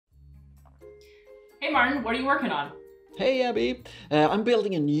Hey Martin, what are you working on? Hey Abby, I'm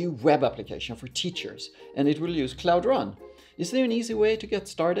building a new web application for teachers and it will use Cloud Run. Is there an easy way to get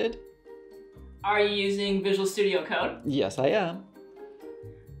started? Are you using Visual Studio Code? Yes, I am.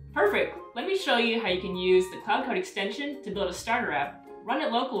 Perfect. Let me show you how you can use the Cloud Code extension to build a starter app, run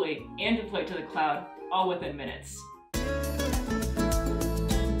it locally, and deploy it to the cloud, all within minutes.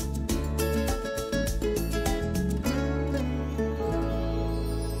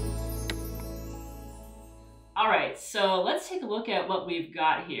 Alright, so let's take a look at what we've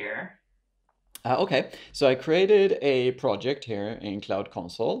got here. Okay, so I created a project here in Cloud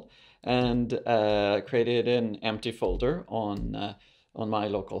Console and created an empty folder on my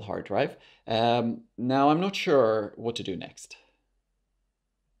local hard drive. Now I'm not sure what to do next.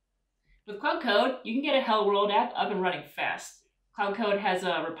 With Cloud Code, you can get a Hello World app up and running fast. Cloud Code has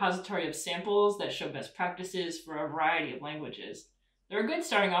a repository of samples that show best practices for a variety of languages. They're a good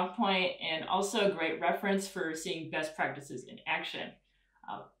starting off point and also a great reference for seeing best practices in action.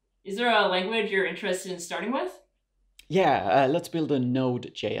 Is there a language you're interested in starting with? Yeah, let's build a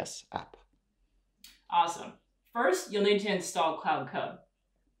Node.js app. Awesome. First, you'll need to install Cloud Code.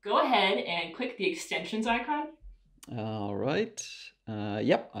 Go ahead and click the extensions icon. All right.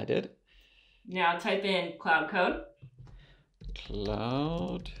 Yep, I did. Now type in Cloud Code.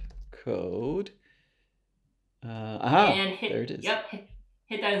 Cloud Code. Aha, and there it is. Yep,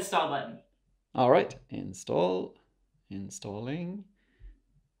 hit that install button. All right, installing.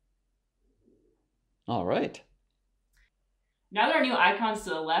 All right. Now there are new icons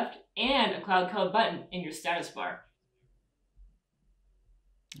to the left and a Cloud Code button in your status bar.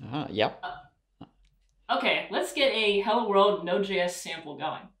 Yep. Okay, let's get a Hello World Node.js sample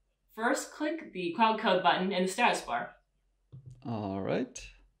going. First, click the Cloud Code button in the status bar. All right.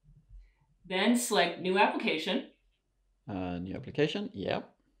 Then select New Application. New application,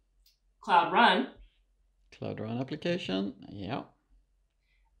 yep. Cloud Run. Cloud Run application, yep.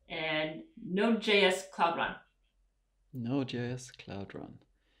 And Node.js Cloud Run. Node.js Cloud Run.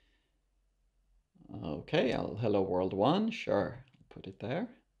 Okay, Hello World 1, sure. I'll put it there.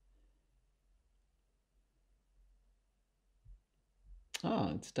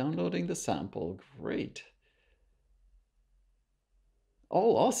 It's downloading the sample, great.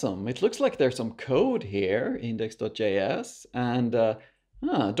 Oh, awesome. It looks like there's some code here, index.js, and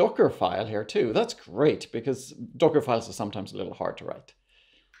Docker file here too. That's great because Docker files are sometimes a little hard to write.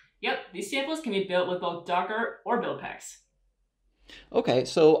 Yep, these samples can be built with both Docker or build packs. Okay,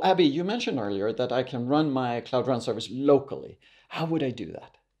 so Abby, you mentioned earlier that I can run my Cloud Run service locally. How would I do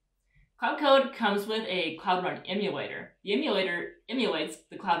that? Cloud Code comes with a Cloud Run emulator. The emulator emulates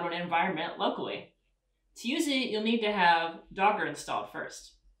the Cloud Run environment locally. To use it, you'll need to have Docker installed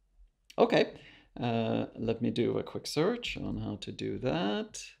first. Okay, let me do a quick search on how to do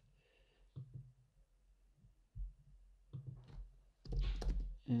that.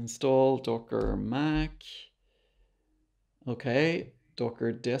 Install Docker Mac. Okay,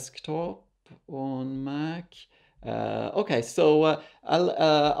 Docker Desktop on Mac. Okay, so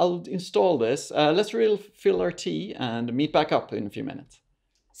I'll install this. Let's refill our tea and meet back up in a few minutes.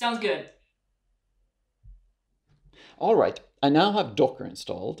 Sounds good. All right, I now have Docker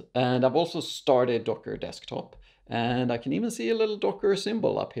installed, and I've also started Docker Desktop, and I can even see a little Docker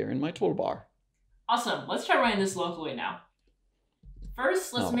symbol up here in my toolbar. Awesome, let's try running this locally now.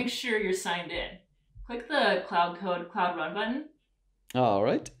 First, let's make sure you're signed in. Click the Cloud Code Cloud Run button. All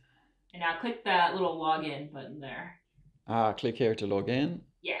right. And now click that little login button there. Click here to log in.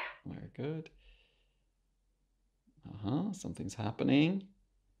 Yeah. Very good. Something's happening.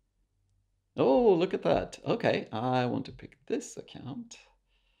 Oh, look at that. Okay, I want to pick this account.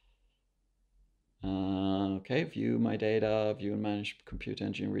 Okay, view my data, view and manage compute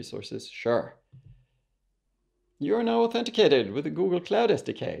engine resources. Sure. You're now authenticated with the Google Cloud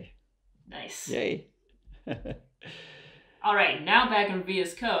SDK. Nice. Yay. All right, now back in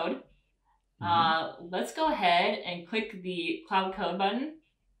VS Code. Let's go ahead and click the Cloud Code button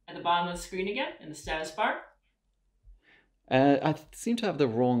at the bottom of the screen again in the status bar. I seem to have the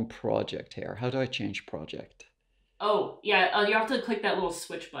wrong project here. How do I change project? Oh, yeah, you have to click that little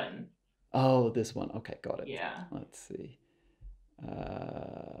switch button. Oh, this one. Okay, got it. Yeah. Let's see.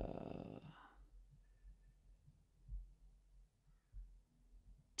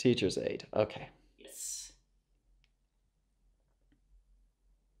 Teacher's aid. Okay. Yes.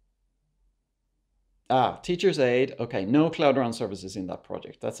 Teacher's aid. Okay, no Cloud Run services in that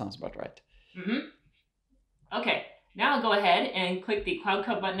project. That sounds about right. Okay, now go ahead and click the Cloud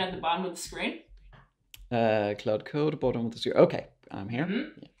Code button at the bottom of the screen. Cloud Code, bottom of the screen. Okay, I'm here.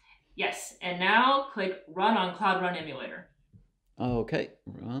 Yeah. Yes, and now click Run on Cloud Run Emulator. Okay,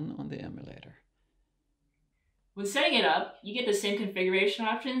 run on the emulator. When setting it up, you get the same configuration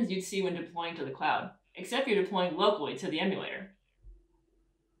options you'd see when deploying to the cloud, except you're deploying locally to the emulator.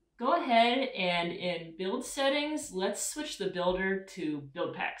 Go ahead and in build settings, let's switch the builder to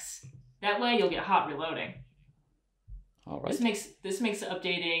build packs. That way you'll get hot reloading. All right. This makes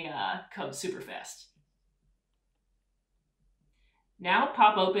updating code super fast. Now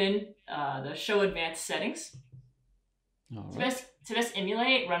pop open the show advanced settings. All right. To best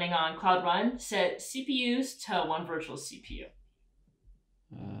emulate running on Cloud Run, set CPUs to 1 virtual CPU.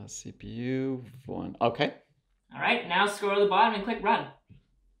 CPU 1. Okay. All right, now scroll to the bottom and click Run.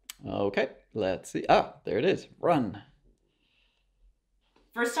 Okay, let's see. Ah, there it is. Run.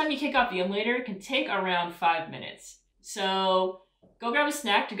 First time you kick off the emulator can take around 5 minutes. So go grab a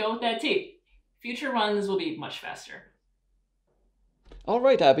snack to go with that tea. Future runs will be much faster. All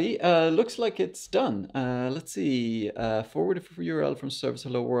right, Abby. Looks like it's done. Let's see. Forward URL from service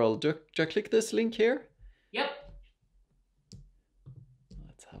hello world. Do I click this link here? Yep.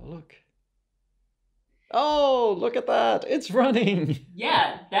 Let's have a look. Oh, look at that. It's running.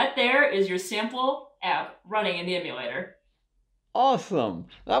 Yeah, that there is your sample app running in the emulator. Awesome.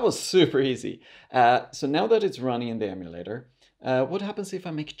 That was super easy. So now that it's running in the emulator, what happens if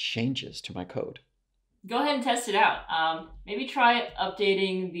I make changes to my code? Go ahead and test it out. Maybe try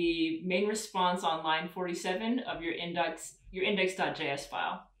updating the main response on line 47 of your index.js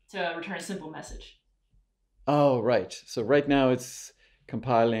file to return a simple message. Oh, right. So right now it's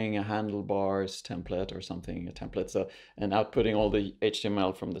compiling a handlebars template or something, a template, and outputting all the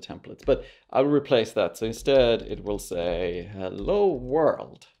HTML from the templates. But I'll replace that. So instead it will say hello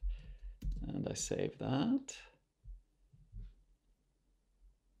world. And I save that.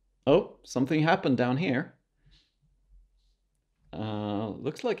 Oh, something happened down here.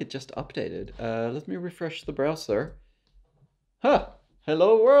 Looks like it just updated. Let me refresh the browser. Huh,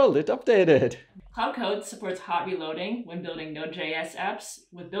 hello world, it updated. Cloud Code supports hot reloading when building Node.js apps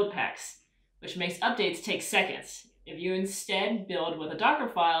with build packs, which makes updates take seconds. If you instead build with a Docker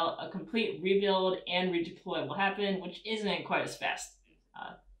file, a complete rebuild and redeploy will happen, which isn't quite as fast.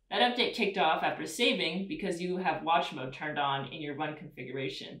 That update kicked off after saving because you have watch mode turned on in your run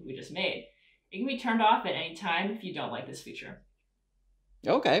configuration we just made. It can be turned off at any time if you don't like this feature.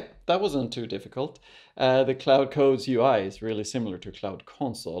 Okay, that wasn't too difficult. The Cloud Code's UI is really similar to Cloud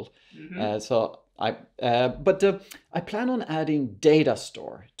Console. I plan on adding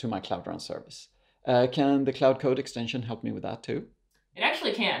Datastore to my Cloud Run service. Can the Cloud Code extension help me with that too? It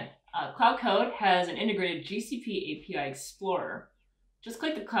actually can. Cloud Code has an integrated GCP API Explorer. Just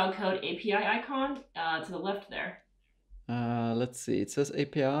click the Cloud Code API icon to the left there. Let's see, it says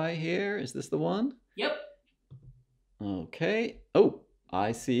API here. Is this the one? Yep. Okay. Oh,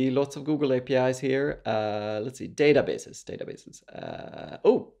 I see lots of Google APIs here. Let's see, databases.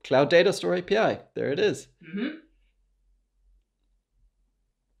 Oh, Cloud Datastore API. There it is.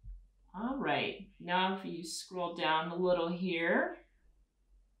 All right. Now if you scroll down a little here.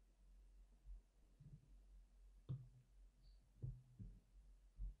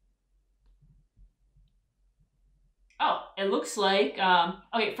 Oh, it looks like,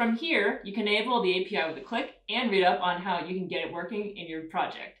 okay, from here, you can enable the API with a click and read up on how you can get it working in your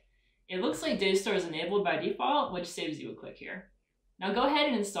project. It looks like Datastore is enabled by default, which saves you a click here. Now go ahead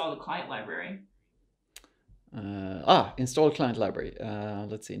and install the client library. Install client library.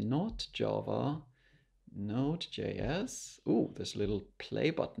 Let's see, not Java, Node.js. Ooh, there's a little play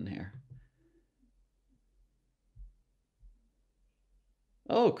button here.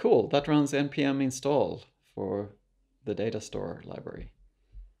 Oh, cool. That runs npm install for the Datastore library.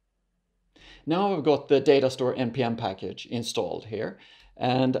 Now I've got the Datastore npm package installed here,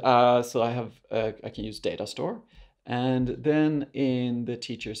 and so I can use Datastore. And then in the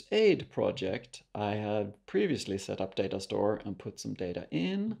Teacher's Aid project, I had previously set up Datastore and put some data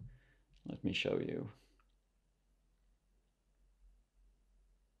in. Let me show you.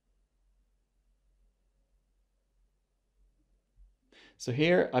 So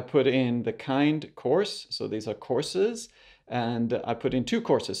here I put in the kind course. So these are courses, and I put in 2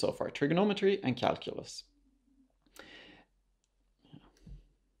 courses so far, trigonometry and calculus.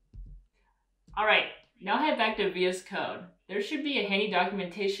 All right, now head back to VS Code. There should be a handy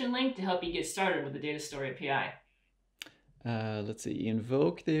documentation link to help you get started with the Datastore API. Let's see,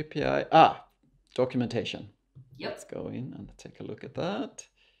 invoke the API. Documentation. Yep. Let's go in and take a look at that.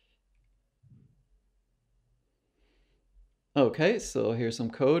 Okay, so here's some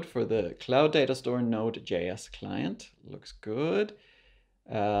code for the Cloud Datastore Node.js client. Looks good.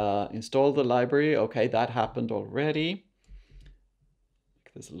 Install the library. Okay, that happened already.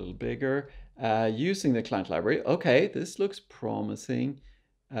 Make this a little bigger. Using the client library. Okay, this looks promising.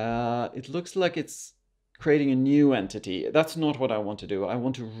 It looks like it's creating a new entity. That's not what I want to do. I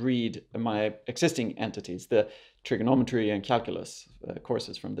want to read my existing entities, the trigonometry and calculus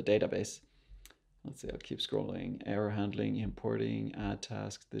courses from the database. Let's see, I'll keep scrolling. Error handling, importing, add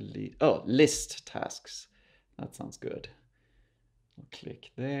tasks, delete. Oh, list tasks. That sounds good. I'll click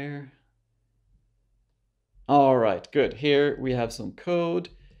there. All right, good. Here we have some code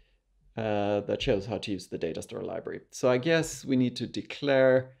that shows how to use the Datastore library. So I guess we need to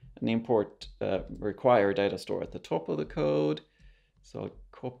declare and import require Datastore at the top of the code. So I'll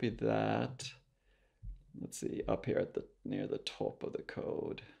copy that. Let's see, up here at near the top of the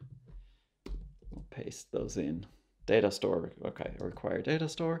code. I'll paste those in. Datastore, okay, require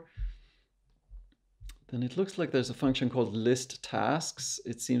Datastore. Then it looks like there's a function called list tasks.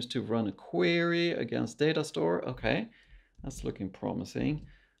 It seems to run a query against Datastore. Okay, that's looking promising.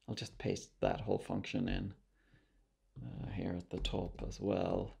 I'll just paste that whole function in here at the top as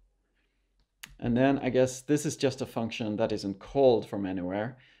well. And then I guess this is just a function that isn't called from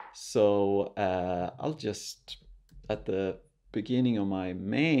anywhere. So I'll just, at the beginning of my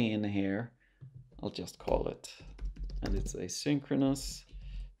main here, I'll just call it. And it's asynchronous.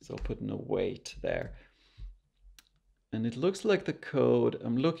 So I'll put in a wait there. And it looks like the code,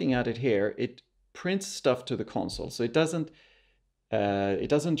 I'm looking at it here, it prints stuff to the console. So it doesn't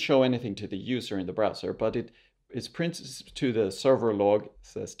show anything to the user in the browser, but it prints to the server log,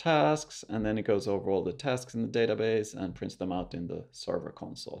 says tasks, and then it goes over all the tasks in the database and prints them out in the server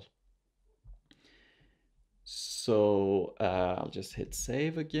console. So I'll just hit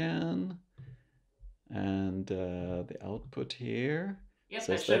save again. And the output here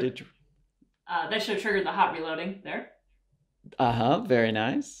says that that should trigger the hot reloading there. Very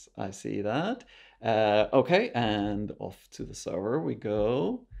nice. I see that. Okay, and off to the server we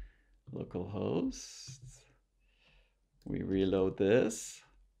go. Localhost. We reload this.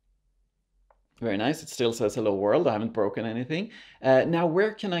 Very nice. It still says hello world. I haven't broken anything. Now,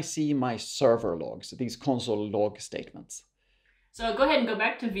 where can I see my server logs, these console log statements? So go ahead and go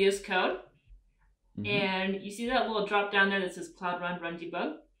back to VS Code. And you see that little drop down there that says Cloud Run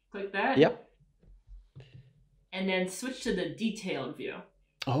Debug? Click that. Yep. And then switch to the detailed view.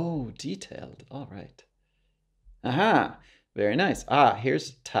 Oh, detailed. All right. Aha. Very nice.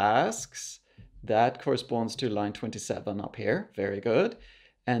 Here's tasks. That corresponds to line 27 up here. Very good.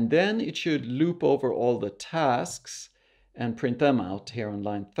 And then it should loop over all the tasks and print them out here on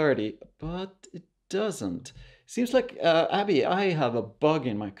line 30, but it doesn't. Seems like, Abby, I have a bug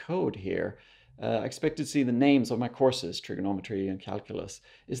in my code here. I expect to see the names of my courses, trigonometry and calculus.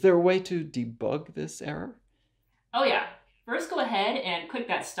 Is there a way to debug this error? Oh yeah. First go ahead and click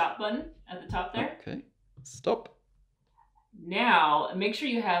that stop button at the top there. Okay, stop. Now, make sure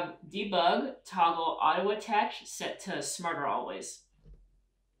you have debug toggle auto attach set to smarter always.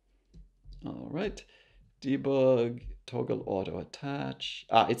 All right, debug toggle auto attach.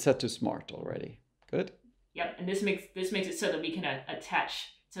 It's set to smart already. Good. Yep, and this makes it so that we can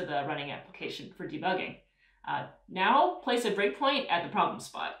attach to the running application for debugging. Now, place a breakpoint at the problem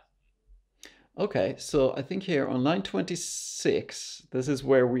spot. Okay, so I think here on line 26, this is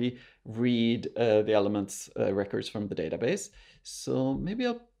where we read the elements records from the database. So maybe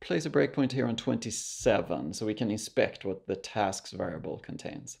I'll place a breakpoint here on 27 so we can inspect what the tasks variable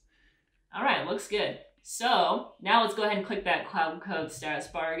contains. All right, looks good. So now let's go ahead and click that Cloud Code status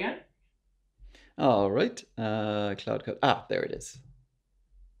bar again. All right, Cloud Code. There it is.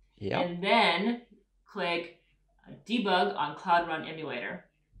 Yeah. And then click debug on Cloud Run Emulator.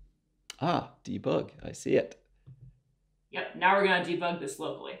 Debug. I see it. Yep, now we're going to debug this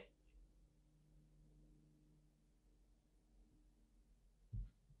locally.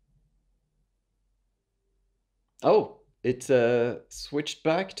 Oh, it's switched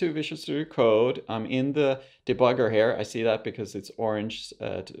back to Visual Studio Code. I'm in the debugger here. I see that because it's orange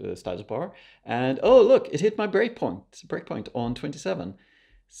status bar. And oh, look, it hit my breakpoint on 27.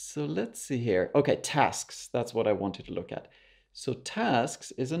 So let's see here. Okay, tasks. That's what I wanted to look at. So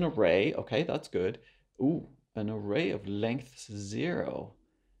tasks is an array. Okay, that's good. Ooh, an array of length 0.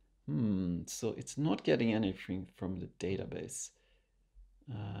 So it's not getting anything from the database.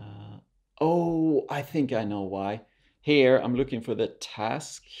 Oh, I think I know why. Here, I'm looking for the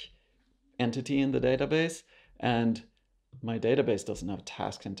task entity in the database, and my database doesn't have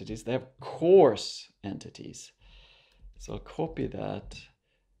task entities. They have course entities. So I'll copy that,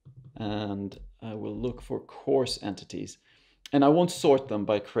 and I will look for course entities. And I won't sort them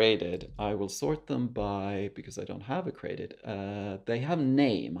by created. I will sort them by, because I don't have a created. They have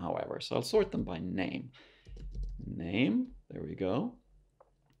name, however, so I'll sort them by name. Name, there we go.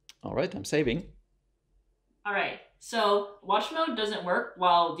 All right, I'm saving. All right, So watch mode doesn't work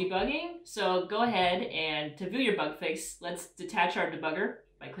while debugging, so go ahead and to view your bug fix, let's detach our debugger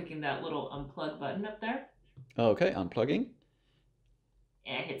by clicking that little unplug button up there. Okay, unplugging.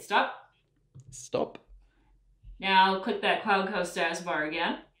 And hit stop. Stop. Now click that Cloud Code status bar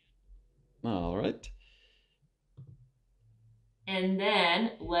again. All right. And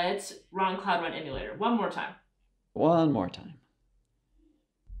then let's run Cloud Run Emulator one more time. One more time.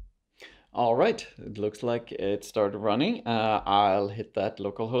 All right, it looks like it started running. I'll hit that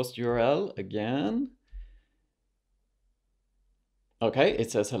localhost URL again. Okay, it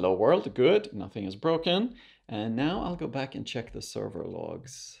says hello world, good, nothing is broken. And now I'll go back and check the server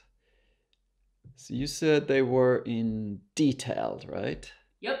logs. So you said they were in detailed, right?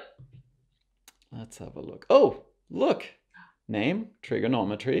 Yep. Let's have a look. Oh, look, name,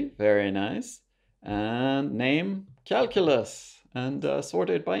 trigonometry, very nice. And name, calculus, and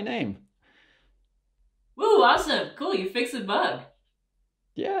sorted by name. Woo, awesome, cool, you fixed the bug.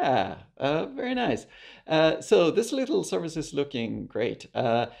 Yeah, very nice. So this little service is looking great.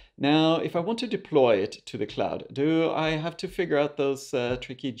 Now, if I want to deploy it to the cloud, do I have to figure out those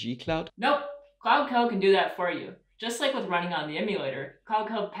tricky G-Cloud? Nope, Cloud Code can do that for you. Just like with running on the emulator, Cloud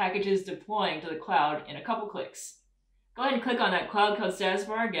Code packages deploying to the cloud in a couple clicks. Go ahead and click on that Cloud Code status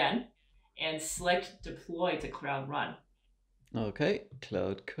bar again and select Deploy to Cloud Run. Okay,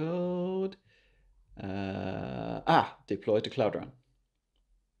 Cloud Code. Deploy to Cloud Run.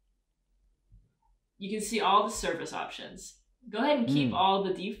 You can see all the service options. Go ahead and keep all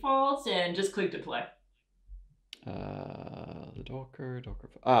the defaults and just click Deploy. The Docker.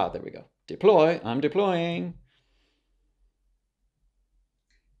 There we go. Deploy, I'm deploying.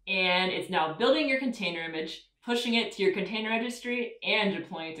 And it's now building your container image, pushing it to your container registry, and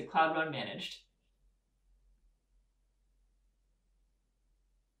deploying it to Cloud Run Managed.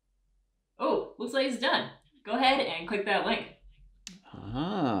 Oh, looks like it's done. Go ahead and click that link.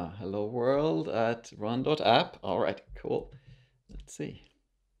 Hello world at run.app. All right, cool. Let's see.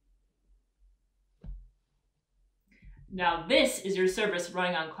 Now this is your service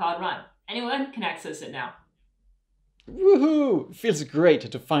running on Cloud Run. Anyone can access it now. Woohoo! It feels great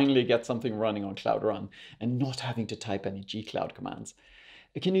to finally get something running on Cloud Run and not having to type any G-Cloud commands.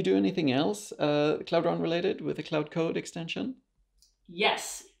 Can you do anything else Cloud Run related with the Cloud Code extension?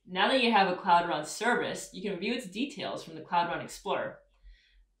 Yes. Now that you have a Cloud Run service, you can view its details from the Cloud Run Explorer.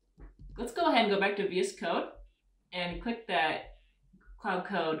 Let's go ahead and go back to VS Code and click that Cloud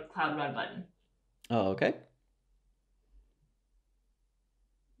Code Cloud Run button. Oh, okay.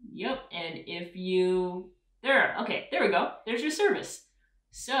 Yep, and if you... there we go. There's your service.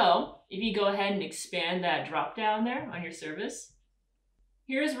 So if you go ahead and expand that drop down there on your service,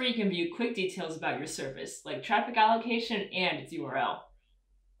 here's where you can view quick details about your service, like traffic allocation and its URL.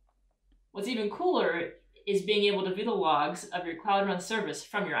 What's even cooler is being able to view the logs of your Cloud Run service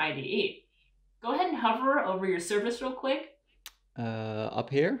from your IDE. Go ahead and hover over your service real quick. Up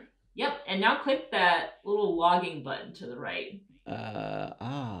here? Yep, and now click that little logging button to the right. Yes.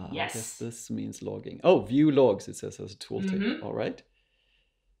 I guess this means logging. Oh, view logs, it says as a tooltip. All right.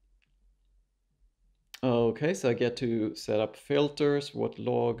 Okay, so I get to set up filters, what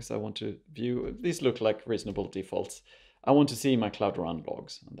logs I want to view. These look like reasonable defaults. I want to see my Cloud Run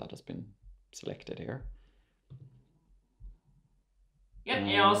logs, and that has been selected here. Yep,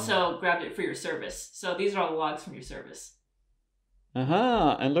 and also grabbed it for your service. So these are all the logs from your service.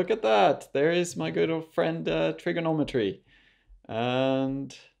 And look at that. There is my good old friend trigonometry.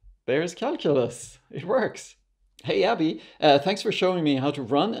 And there's calculus. It works. Hey, Abby, thanks for showing me how to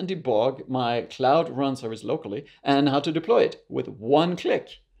run and debug my Cloud Run service locally and how to deploy it with one click.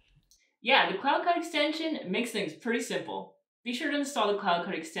 Yeah, the Cloud Code extension makes things pretty simple. Be sure to install the Cloud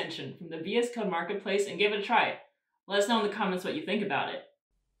Code extension from the VS Code Marketplace and give it a try. Let us know in the comments what you think about it.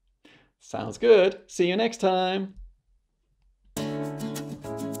 Sounds good. See you next time.